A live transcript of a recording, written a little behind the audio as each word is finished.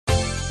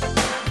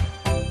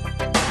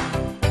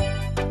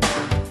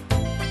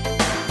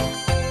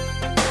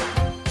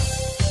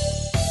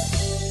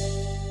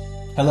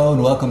Hello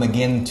and welcome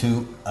again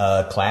to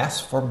a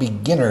class for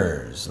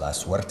beginners. La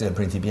suerte del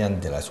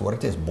principiante. La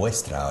suerte es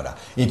vuestra ahora.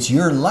 It's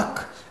your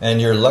luck, and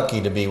you're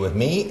lucky to be with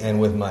me and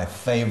with my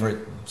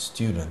favorite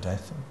student.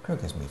 Creo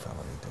que es mi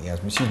favorita. Yes,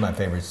 she's my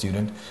favorite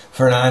student,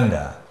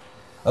 Fernanda.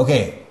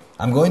 Okay,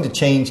 I'm going to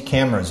change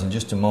cameras in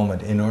just a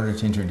moment in order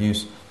to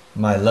introduce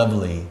my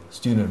lovely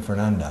student,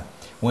 Fernanda.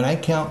 When I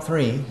count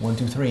 3, 1,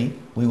 2, 3,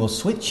 we will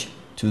switch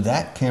to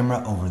that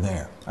camera over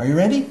there. Are you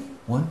ready?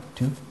 1,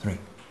 2, 3.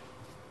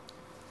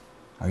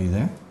 Are you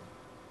there?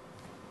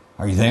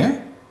 Are you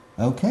there?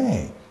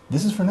 Okay.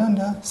 This is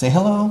Fernanda. Say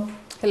hello.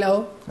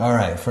 Hello. All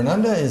right.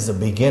 Fernanda is a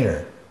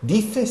beginner.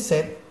 Dice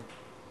ser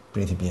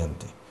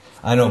principiante.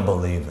 I don't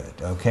believe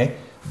it, okay?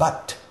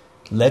 But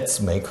let's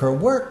make her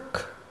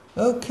work.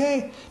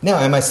 Okay. Now,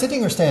 am I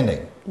sitting or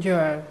standing? You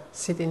are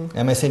sitting.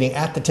 Am I sitting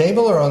at the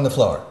table or on the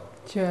floor?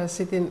 You are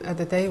sitting at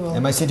the table.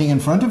 Am I sitting in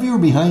front of you or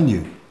behind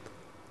you?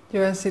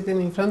 You are sitting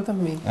in front of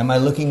me. Am I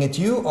looking at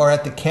you or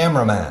at the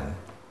cameraman?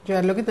 You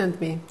are looking at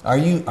me. Are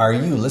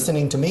you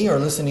listening to me or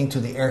listening to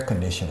the air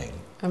conditioning?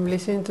 I'm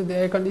listening to the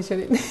air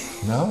conditioning.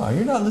 No, are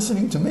you not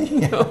listening to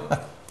me? No.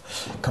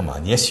 Come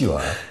on, yes you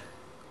are.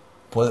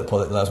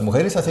 Las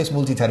mujeres hacéis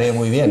multitarea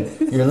muy bien.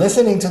 You're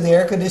listening to the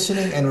air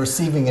conditioning and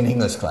receiving an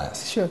English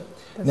class. Sure.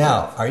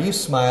 Now, are you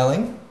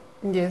smiling?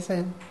 Yes, I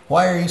am.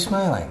 Why are you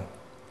smiling?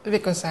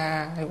 Because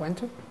I want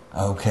to.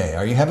 Okay,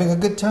 are you having a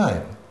good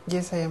time?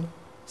 Yes, I am.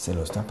 Se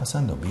lo está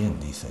pasando bien,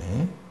 dice,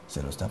 ¿eh?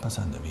 Se lo está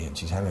pasando bien.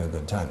 She's having a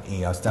good time.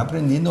 Y está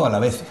aprendiendo a la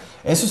vez.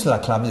 Eso es la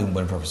clave de un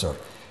buen profesor.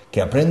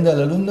 Que aprenda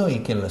el alumno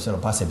y que se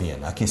lo pase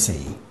bien. ¿A que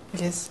sí?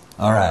 Yes.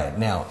 All right.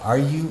 Now, are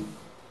you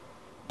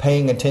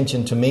paying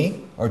attention to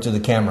me or to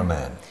the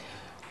cameraman?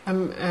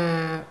 I'm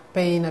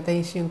paying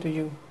attention to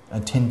you.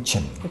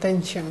 Attention.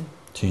 Attention.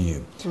 To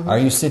you. Mm-hmm. Are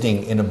you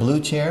sitting in a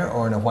blue chair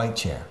or in a white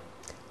chair?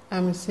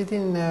 I'm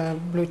sitting in a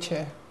blue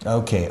chair.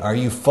 Okay. Are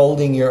you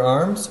folding your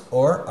arms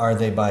or are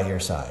they by your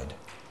side?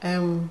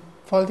 I'm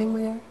folding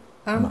my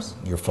arms.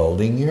 You're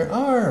folding your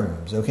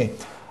arms. Okay.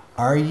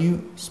 Are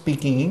you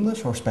speaking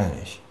English or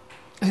Spanish?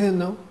 I don't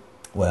know.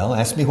 Well,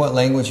 ask me what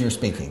language you're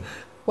speaking.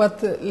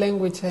 What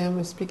language I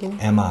am speaking?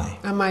 Am I?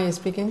 Am I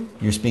speaking?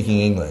 You're speaking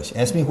English.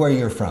 Ask me where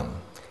you're from.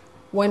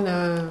 When?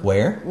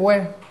 Where?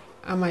 Where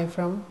am I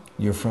from?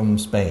 You're from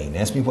Spain.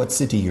 Ask me what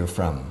city you're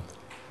from.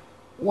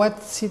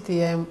 What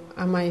city am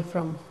I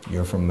from?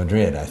 You're from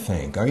Madrid, I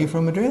think. Are you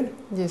from Madrid?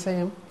 Yes, I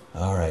am.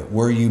 All right.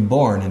 Were you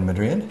born in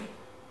Madrid?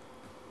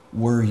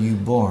 Were you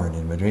born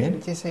in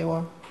Madrid? Yes, I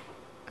were.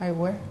 I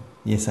were.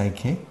 Yes, I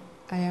can.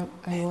 I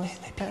was.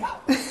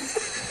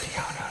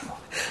 algo.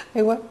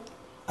 I were.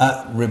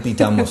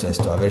 Repitamos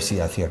esto, a ver si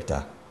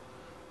acierta.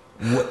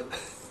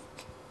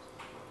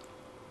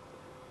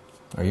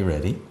 Are you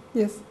ready?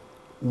 Yes.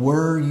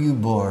 Were you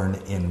born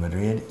in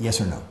Madrid?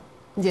 Yes or no?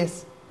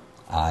 Yes.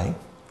 I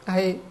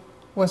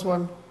was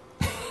born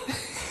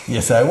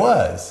Yes, I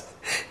was.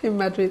 in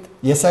Madrid.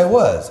 Yes, I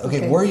was. Okay.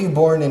 Okay. Were you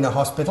born in a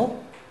hospital?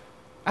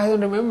 I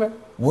don't remember.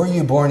 Were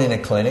you born in a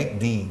clinic?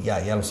 Ya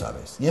lo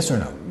sabes. Yes or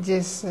no?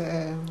 Yes,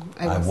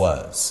 I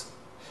was.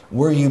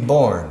 Were you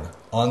born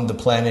on the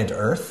planet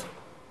Earth?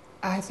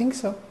 I think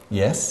so.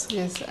 Yes?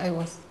 Yes, I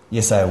was.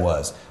 Yes, I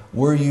was.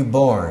 Were you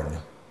born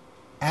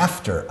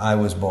after I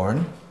was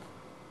born?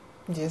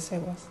 Yes, I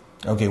was.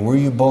 Okay, were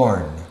you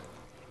born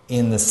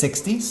in the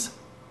 60s?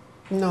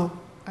 No,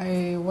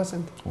 I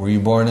wasn't. Were you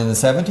born in the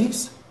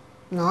 70s?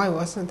 No, I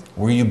wasn't.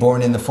 Were you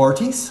born in the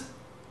 40s?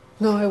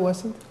 No, I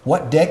wasn't.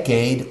 What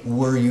decade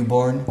were you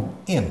born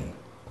in?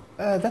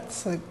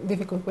 That's a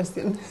difficult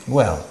question.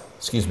 Well,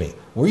 excuse me.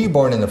 Were you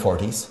born in the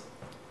 40s?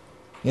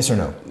 Yes or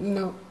no?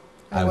 No,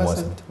 I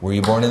wasn't. Were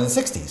you born in the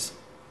 60s?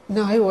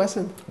 No, I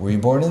wasn't. Were you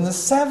born in the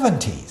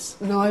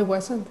 70s? No, I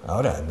wasn't.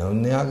 Ahora, no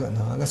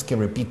hagas que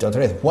repita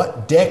otra vez.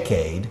 What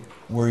decade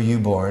were you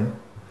born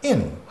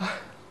in?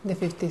 The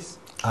 50s.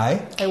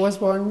 I was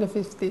born in the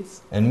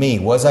 50s. and me.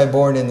 Was I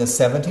born in the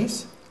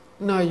 70s?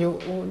 No, you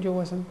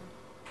wasn't.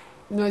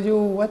 No, you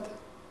what?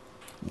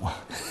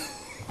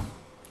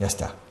 Ya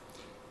está.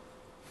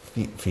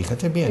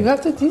 Fíjate bien. You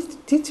have to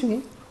teach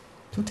me.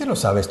 Tú te lo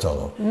sabes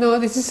todo. No,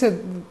 this is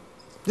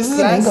This is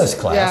class, an English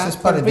class. yeah, Es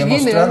para for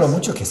demostrar lo beginners.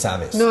 mucho que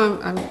sabes. No,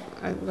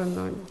 I don't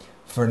know.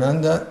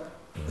 Fernanda,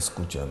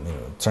 escucha, mira,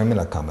 tráeme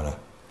la cámara.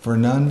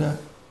 Fernanda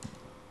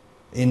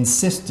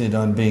insisted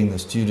on being the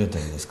student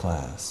in this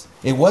class.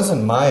 It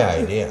wasn't my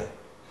idea.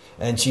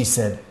 And she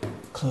said,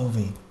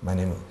 Clovey, my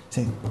name,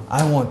 said,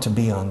 I want to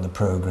be on the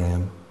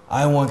program.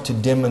 I want to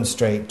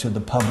demonstrate to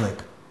the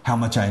public how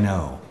much I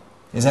know.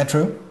 Is that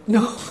true?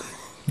 No.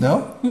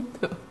 No?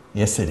 No.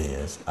 Yes, it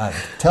is.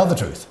 Tell the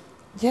truth.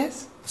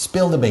 Yes.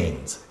 Spill the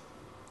beans.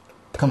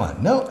 Come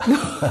on. No?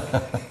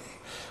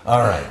 All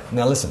right.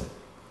 Now listen.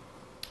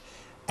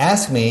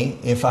 Ask me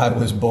if I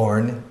was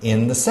born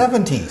in the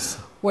 70s.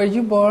 Were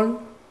you born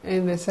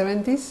in the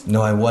 70s?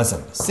 No, I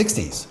wasn't.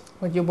 60s.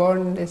 Were you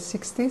born in the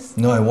 60s?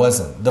 No, I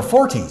wasn't. The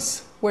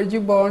 40s. Were you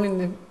born in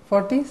the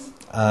 40s?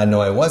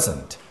 No, I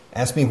wasn't.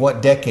 Ask me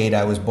what decade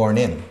I was born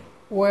in.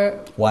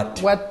 What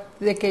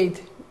decade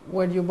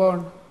were you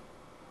born?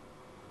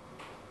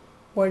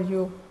 Were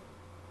you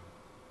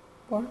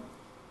Born?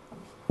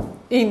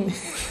 In.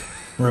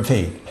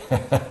 Repeat.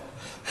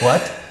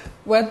 What?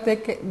 What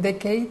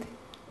decade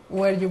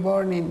were you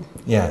born in?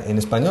 Yeah, en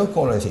español,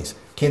 ¿cómo lo decís?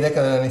 ¿Qué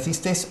década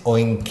naciste o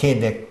en qué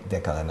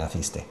década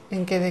naciste?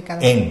 ¿En qué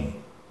década?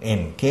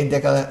 En. ¿Qué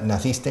década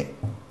naciste?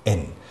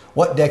 En.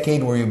 What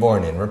decade were you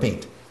born in?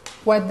 Repeat.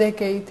 What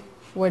decade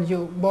were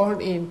you born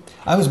in?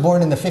 I was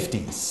born in the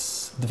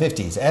 50s. The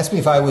 50s. Ask me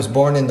if I was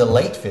born in the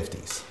late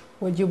 50s.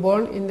 Were you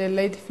born in the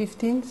late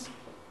 15s?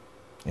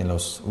 En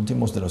los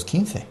últimos de los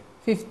 15.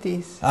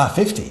 50s. Ah,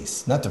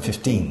 50s, not the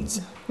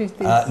 15s.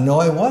 50s. No,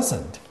 I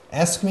wasn't.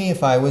 Ask me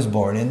if I was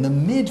born in the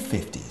mid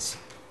 50s.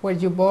 Were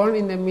you born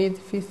in the mid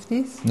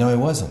 50s? No, I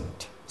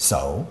wasn't.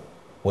 So,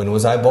 when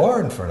was I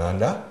born,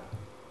 Fernanda?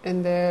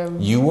 And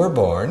You were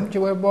born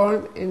you were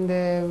born in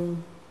the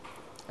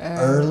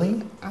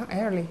early?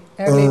 Early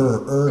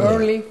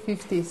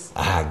 50s.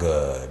 Ah,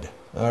 good.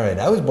 All right,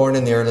 I was born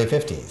in the early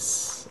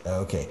 50s.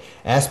 Okay.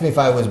 Ask me if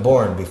I was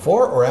born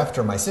before or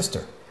after my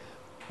sister.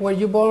 Were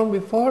you born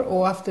before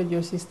or after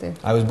your sister?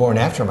 I was born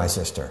after my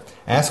sister.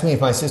 Ask me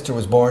if my sister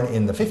was born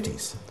in the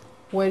 50s.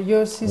 Were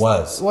your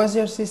sister, Was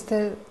your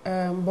sister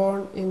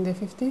born in the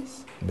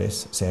 50s?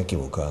 ¿Ves? Se ha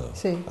equivocado.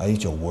 Sí. Ha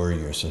dicho were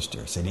your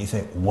sister. Se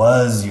dice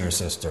was your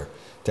sister.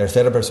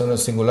 Tercera persona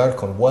singular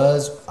con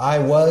was, I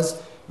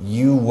was,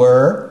 you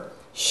were,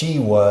 she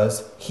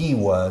was, he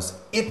was,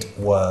 it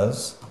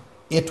was,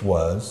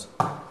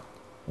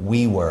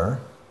 we were,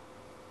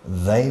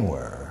 they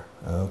were.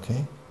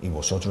 Okay? Y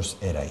vosotros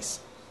erais.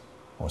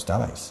 O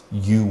estabais.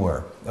 You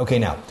were. Okay,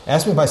 now,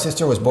 ask me if my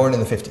sister was born in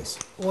the 50s.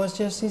 Was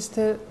your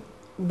sister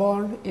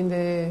born in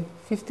the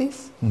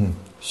 50s? Mm-hmm.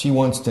 She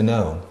wants to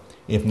know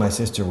if my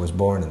sister was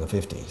born in the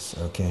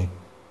 50s, okay?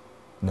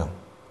 No,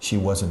 she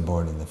wasn't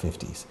born in the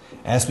 50s.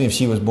 Ask me if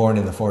she was born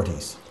in the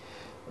 40s.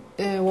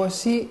 Was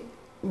she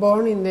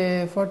born in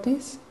the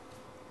 40s?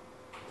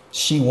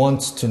 She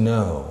wants to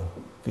know.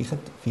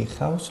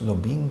 Fijaos lo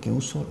bien que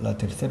uso la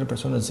tercera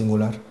persona del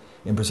singular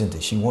en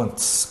presente. She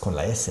wants, con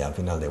la S al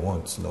final de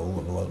wants, lo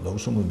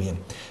uso muy bien.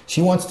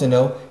 She wants to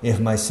know if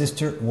my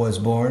sister was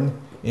born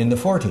in the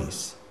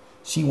 40s.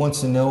 She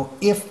wants to know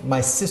if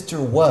my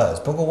sister was,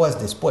 pongo was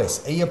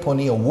después, ella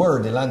ponía were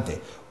delante,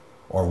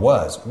 or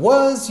was.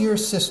 Was your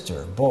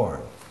sister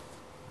born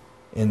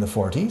in the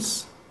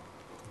 40s?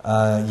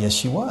 Yes,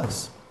 she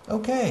was.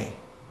 Okay.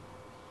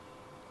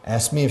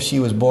 Ask me if she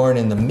was born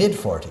in the mid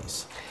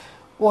 40s.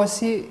 Was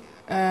she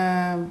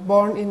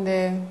born in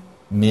the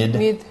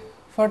Mid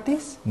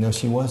 40s? No,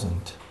 she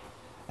wasn't.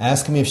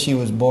 Ask me if she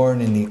was born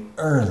in the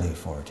early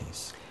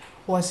 40s.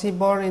 Was she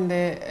born in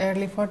the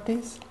early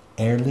 40s?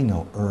 Early?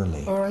 No,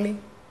 early. Early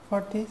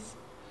 40s?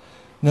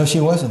 No, she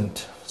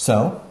wasn't.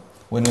 So,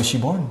 when was she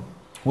born?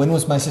 When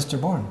was my sister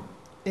born?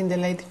 In the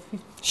late 40s?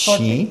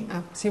 She?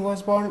 She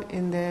was born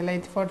in the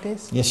late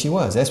 40s? Yes, she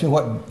was. Ask me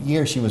what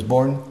year she was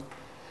born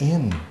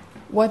in.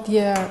 What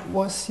year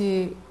was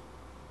she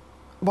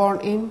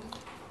born in?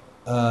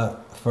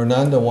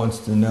 Fernanda wants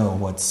to know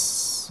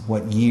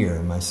what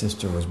year my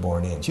sister was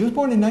born in. She was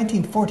born in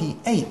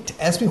 1948.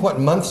 Ask me what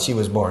month she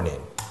was born in.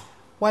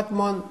 What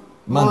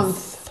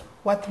month?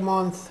 What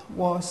month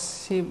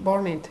was she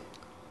born in?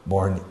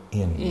 Born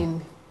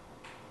in.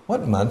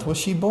 What month was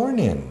she born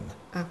in?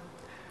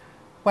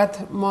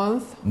 What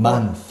month?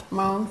 Month.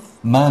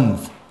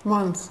 Month.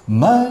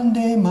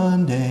 Monday.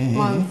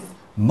 Month.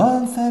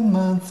 Month and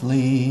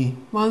monthly.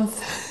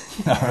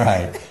 Month. All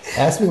right.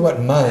 Ask me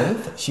what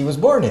month she was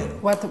born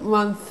in. What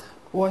month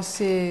was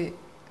she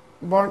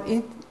born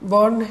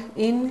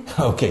in?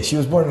 Okay, she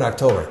was born in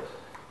October.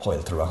 Joder,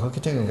 el trabajo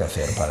que tengo que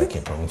hacer para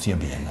que pronuncie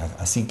bien.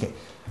 Así que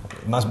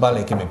más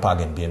vale que me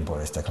paguen bien por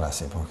esta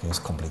clase porque es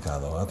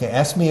complicado. Okay,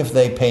 ask me if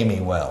they pay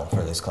me well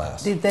for this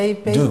class. Did they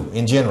pay? Do,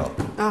 in general.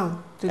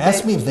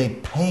 Ask me if they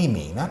pay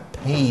me, not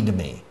paid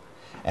me.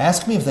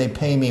 Ask me if they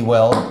pay me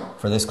well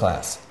for this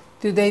class.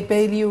 Do they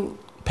pay you?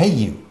 Pay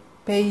you.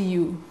 Pay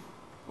you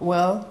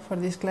well for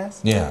this class?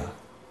 Yeah,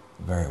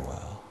 very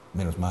well.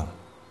 Menos mal.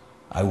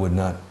 I would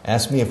not.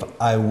 Ask me if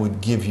I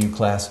would give you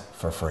class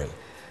for free.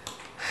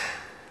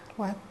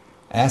 What?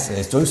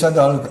 Estoy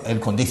usando el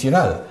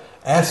condicional.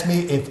 Ask me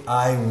if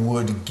I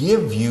would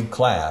give you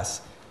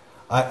class.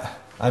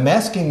 I'm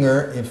asking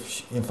her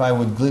if I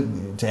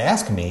would to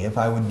ask me if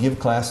I would give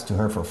class to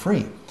her for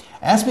free.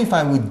 Ask me if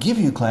I would give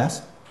you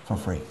class for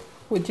free.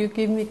 Would you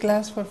give me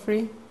class for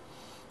free?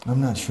 I'm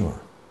not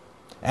sure.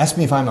 Ask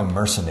me if I'm a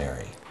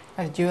mercenary.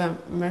 Are you a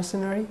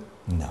mercenary?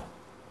 No,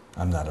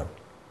 I'm not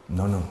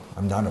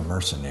a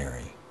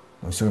mercenary.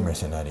 No soy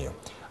mercenario.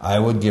 I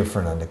would give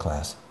Fernanda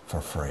class for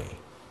free.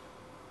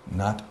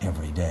 Not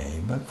every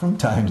day, but from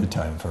time to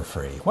time for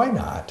free. Why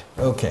not?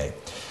 Okay.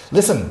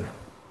 Listen.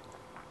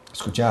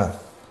 Escuchad.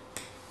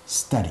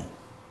 Study.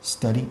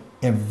 Study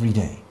every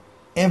day.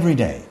 Every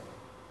day.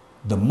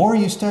 The more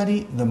you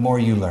study, the more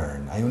you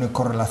learn. Hay una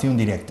correlación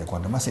directa.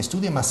 Cuanto más se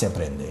estudia, más se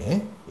aprende.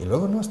 ¿Eh? Y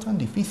luego no es tan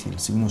difícil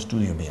si uno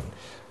estudia bien.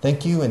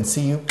 Thank you and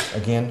see you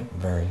again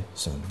very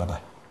soon. Bye-bye.